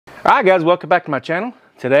Alright guys, welcome back to my channel.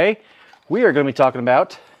 Today we are going to be talking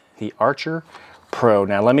about the Archer Pro.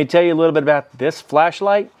 Now let me tell you a little bit about this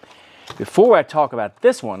flashlight. Before I talk about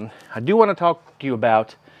this one, I do want to talk to you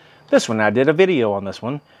about this one. I did a video on this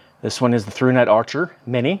one. This one is the THRUNITE Archer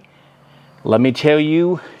Mini. Let me tell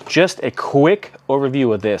you just a quick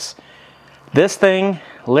overview of this. This thing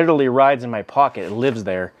literally rides in my pocket. It lives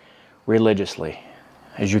there religiously.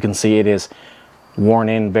 As you can see, it is worn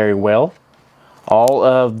in very well. All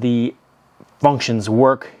of the functions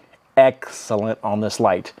work excellent on this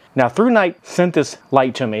light. Now, THRUNITE sent this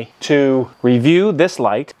light to me to review this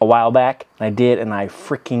light a while back. I did, and I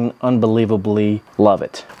freaking unbelievably love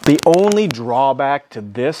it. The only drawback to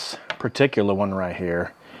this particular one right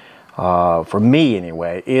here, for me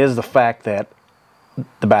anyway, is the fact that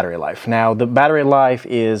the battery life. Now, the battery life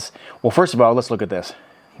is, well, first of all, let's look at this.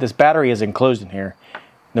 This battery is enclosed in here.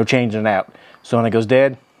 No changing it out. So when it goes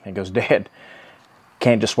dead, it goes dead.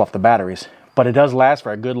 Can't just swap the batteries, but it does last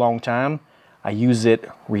for a good long time. I use it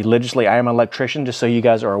religiously. I am an electrician, just so you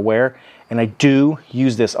guys are aware, and I do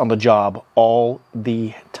use this on the job all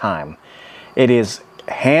the time. It is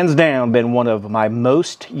hands down been one of my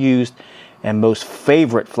most used and most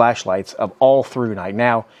favorite flashlights of all THRUNITE.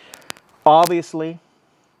 Now, obviously,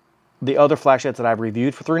 the other flashlights that I've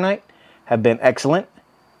reviewed for THRUNITE have been excellent,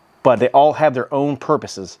 but they all have their own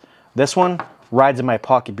purposes. This one rides in my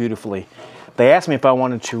pocket beautifully. They asked me if I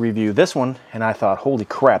wanted to review this one, and I thought, holy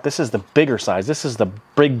crap, this is the bigger size. This is the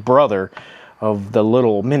big brother of the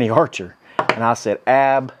little mini Archer. And I said,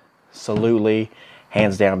 absolutely,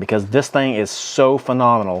 hands down, because this thing is so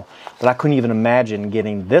phenomenal that I couldn't even imagine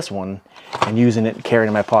getting this one and using it and carrying it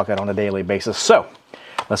in my pocket on a daily basis. So,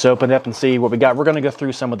 let's open it up and see what we got. We're going to go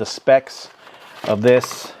through some of the specs of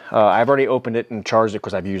this. I've already opened it and charged it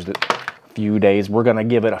because I've used it a few days. We're going to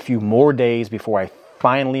give it a few more days before I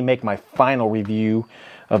finally make my final review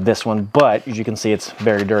of this one, but as you can see, it's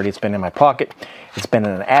very dirty. It's been in my pocket, it's been in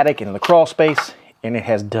an attic, in the crawl space, and it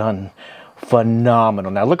has done phenomenal.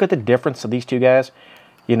 Now look at the difference of these two guys.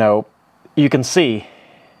 You know, you can see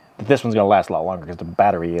that this one's going to last a lot longer because the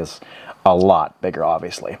battery is a lot bigger,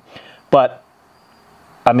 obviously. But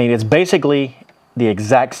I mean, it's basically the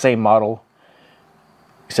exact same model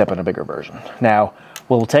except in a bigger version. Now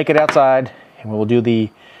we'll take it outside and we'll do the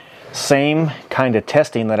same kind of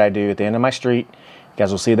testing that I do at the end of my street. You guys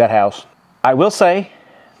will see that house. I will say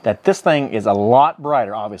that this thing is a lot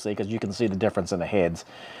brighter, obviously, because you can see the difference in the heads.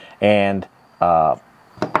 And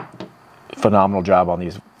phenomenal job on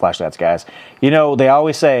these flashlights, guys. You know, they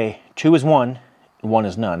always say 2 is 1, 1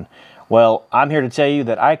 is none. Well, I'm here to tell you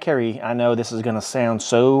that I know this is going to sound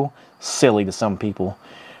so silly to some people,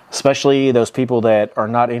 especially those people that are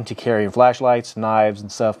not into carrying flashlights, knives, and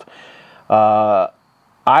stuff.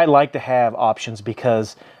 I like to have options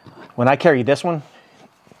because when I carry this one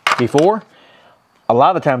before, a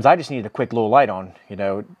lot of the times I just needed a quick little light on, you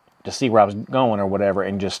know, to see where I was going or whatever,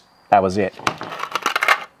 and just, that was it.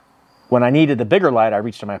 When I needed the bigger light, I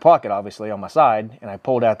reached in my pocket, obviously, on my side, and I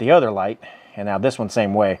pulled out the other light, and now this one,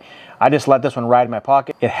 same way. I just let this one ride in my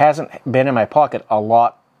pocket. It hasn't been in my pocket a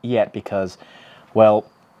lot yet because, well,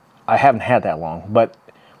 I haven't had that long. But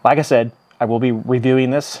like I said, I will be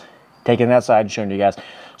reviewing this, taking it outside and showing you guys.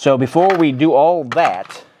 So before we do all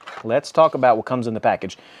that, let's talk about what comes in the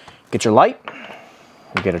package. Get your light,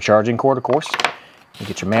 you get a charging cord, of course, you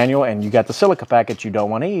get your manual, and you got the silica packet you don't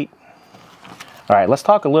want to eat. All right, let's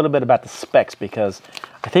talk a little bit about the specs because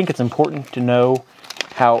I think it's important to know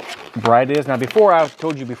how bright it is. Now, before I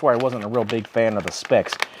told you before I wasn't a real big fan of the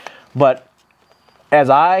specs, but as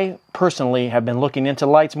I personally have been looking into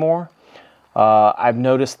lights more, I've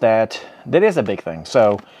noticed that that is a big thing.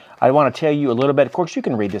 So I want to tell you a little bit. Of course, you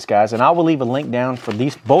can read this, guys, and I will leave a link down for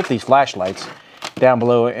both these flashlights down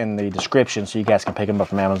below in the description so you guys can pick them up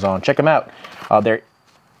from Amazon. Check them out.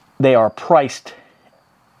 They are priced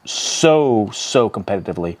so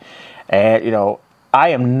competitively, and you know, I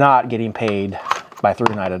am not getting paid by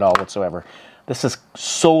THRUNITE at all whatsoever. This is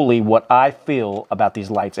solely what I feel about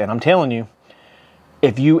these lights, and I'm telling you,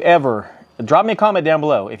 if you ever drop me a comment down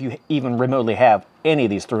below if you even remotely have any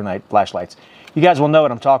of these THRUNITE flashlights. You guys will know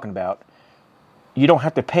what I'm talking about. You don't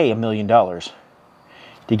have to pay $1 million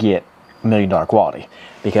to get $1 million quality,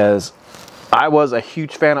 because I was a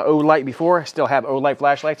huge fan of Olight before. I still have Olight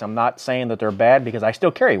flashlights. I'm not saying that they're bad because I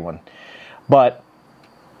still carry one. But,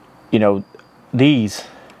 you know, these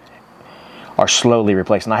are slowly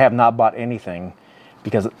replacing. I have not bought anything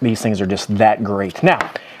because these things are just that great. Now,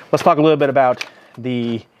 let's talk a little bit about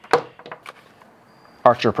the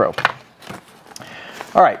Archer Pro.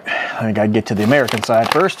 All right, I gotta get to the American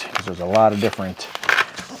side first because there's a lot of different.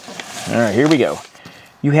 All right, here we go.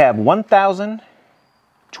 You have 1,000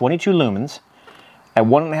 22 lumens at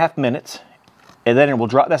 1.5 minutes, and then it will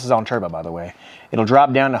drop. This is on turbo, by the way. It'll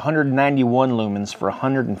drop down to 191 lumens for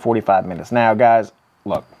 145 minutes. Now, guys,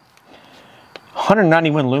 look,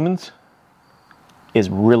 191 lumens is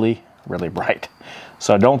really, really bright.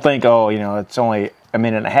 So don't think, oh, you know, it's only a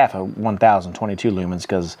minute and a half of 1022 lumens,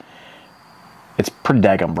 because it's pretty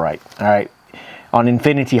daggum bright. All right. On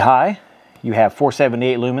Infinity High, you have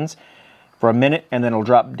 478 lumens for a minute, and then it'll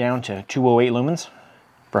drop down to 208 lumens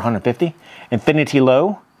for 150. Infinity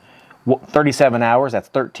Low, 37 hours, that's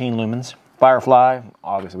 13 lumens. Firefly,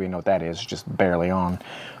 obviously we know what that is, just barely on.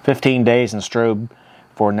 15 days, and strobe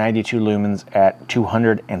for 92 lumens at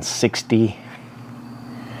 260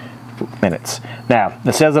 minutes. Now,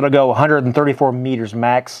 it says it'll go 134 meters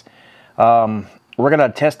max. We're going to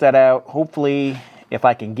test that out. Hopefully, if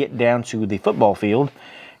I can get down to the football field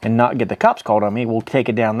and not get the cops called on me, we'll take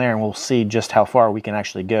it down there and we'll see just how far we can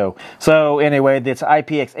actually go. So anyway, it's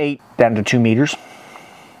IPX8 down to 2 meters.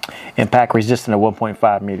 Impact resistant at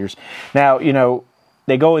 1.5 meters. Now, you know,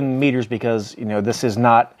 they go in meters because, you know, this is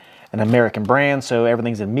not an American brand, so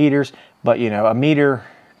everything's in meters. But, you know, a meter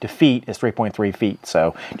to feet is 3.3 feet,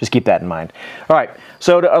 so just keep that in mind. All right,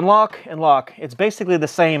 so to unlock and lock, it's basically the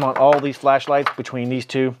same on all these flashlights between these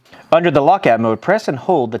two. Under the lockout mode, press and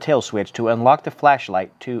hold the tail switch to unlock the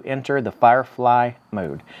flashlight to enter the Firefly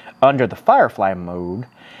mode. Under the Firefly mode,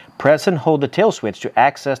 press and hold the tail switch to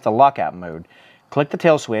access the lockout mode. Click the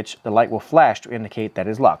tail switch, the light will flash to indicate that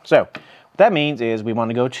it's locked. So what that means is we want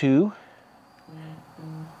to go to,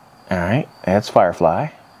 all right, that's Firefly.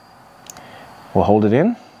 We'll hold it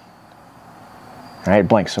in. All right, it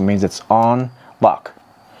blinks, so it means it's on lock.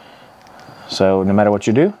 So no matter what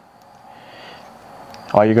you do,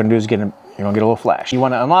 all you're gonna do is you're gonna get a little flash. You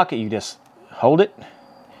wanna unlock it, you just hold it.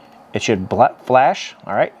 It should flash,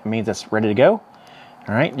 all right? It means it's ready to go.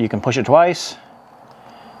 All right, you can push it twice,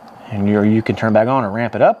 and you can turn back on or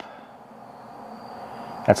ramp it up.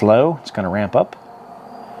 That's low, it's gonna ramp up.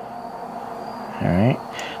 All right,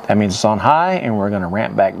 that means it's on high, and we're gonna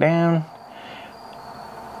ramp back down.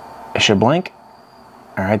 It should blink.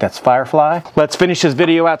 All right, that's Firefly. Let's finish this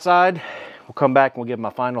video outside. We'll come back and we'll give my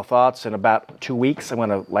final thoughts in about 2 weeks.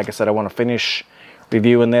 Like I said, I want to finish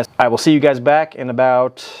reviewing this. I will see you guys back in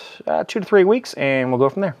about 2 to 3 weeks, and we'll go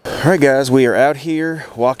from there. All right, guys, we are out here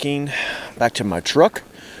walking back to my truck.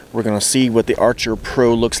 We're gonna see what the Archer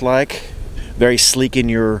Pro looks like. Very sleek in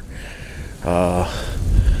your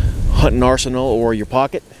hunting arsenal or your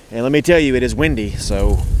pocket. And let me tell you, it is windy,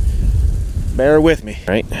 so bear with me.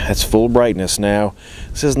 All right, that's full brightness now.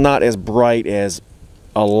 This is not as bright as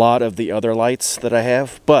a lot of the other lights that I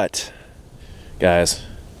have, but guys,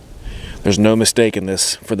 there's no mistake in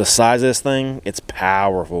this. For the size of this thing, it's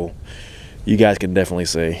powerful. You guys can definitely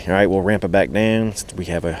see. All right, we'll ramp it back down. We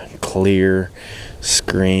have a clear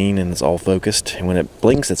screen and it's all focused. And when it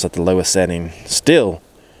blinks, it's at the lowest setting. Still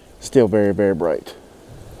very, very bright,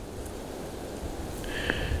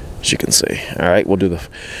 as you can see. All right, we'll do the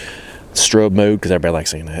strobe mode because everybody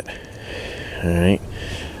likes seeing that. All right,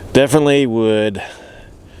 definitely would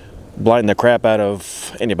blind the crap out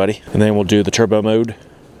of anybody. And then we'll do the turbo mode.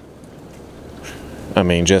 I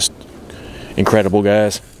mean, just incredible,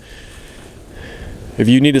 guys. If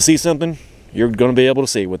you need to see something, you're going to be able to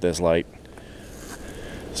see with this light,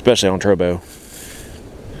 especially on turbo.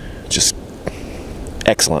 Just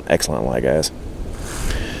excellent light, guys.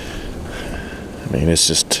 I mean, it's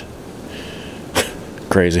just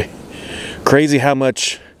crazy how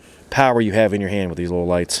much power you have in your hand with these little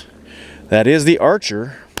lights. That is the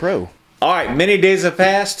Archer Pro. All right, many days have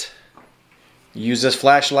passed. Use this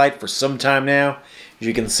flashlight for some time now. As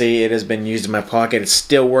you can see, it has been used in my pocket. It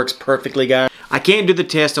still works perfectly, guys. I can't do the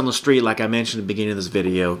test on the street like I mentioned at the beginning of this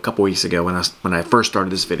video a couple weeks ago when I first started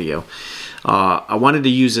this video. I wanted to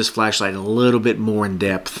use this flashlight a little bit more in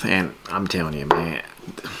depth, and I'm telling you, man,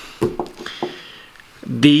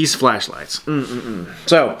 these flashlights.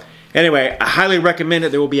 So anyway, I highly recommend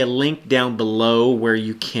it. There will be a link down below where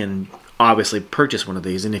you can obviously purchase one of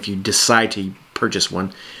these, and if you decide to purchase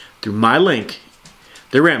one through my link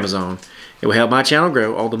through Amazon, it will help my channel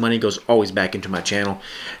grow. All the money goes always back into my channel,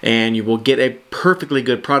 and you will get a perfectly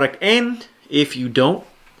good product. And if you don't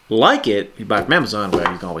like it, you buy it from Amazon,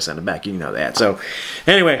 well, you can always send it back. You know that. So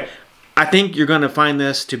anyway, I think you're going to find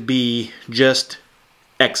this to be just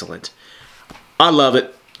excellent. I love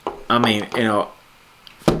it. I mean, you know,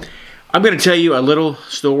 I'm going to tell you a little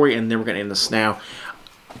story, and then we're going to end this now.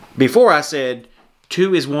 Before I said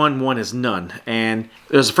 2 is 1, 1 is none. And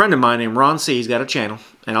there's a friend of mine named Ron C. He's got a channel,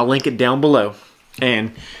 and I'll link it down below.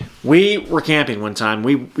 And we were camping one time.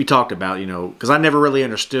 We talked about, you know, because I never really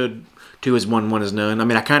understood 2 is 1, 1 is none. I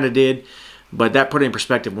mean, I kind of did, But that put it in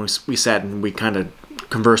perspective when we sat and we kind of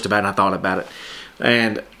conversed about it and I thought about it.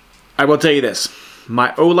 And I will tell you this,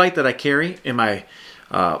 my O light that I carry in my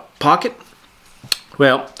pocket,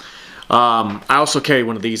 well, I also carry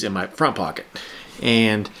one of these in my front pocket.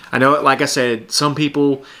 And I know, like I said, some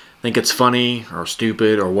people think it's funny or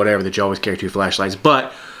stupid or whatever that you always carry 2 flashlights,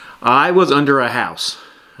 but I was under a house,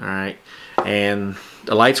 all right, and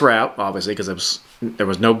the lights were out, obviously, because there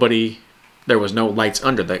was no lights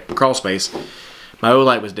under the crawl space. My O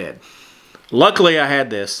light was dead. Luckily, I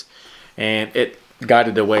had this, and it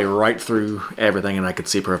guided the way right through everything, and I could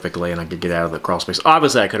see perfectly, and I could get out of the crawl space.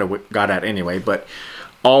 Obviously, I could have got out anyway, but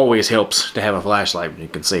always helps to have a flashlight when you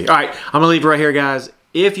can see. All right, I'm gonna leave it right here, guys.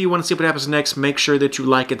 If you want to see what happens next, make sure that you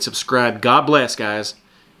like and subscribe. God bless, guys,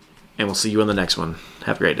 and we'll see you in the next one.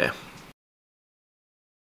 Have a great day.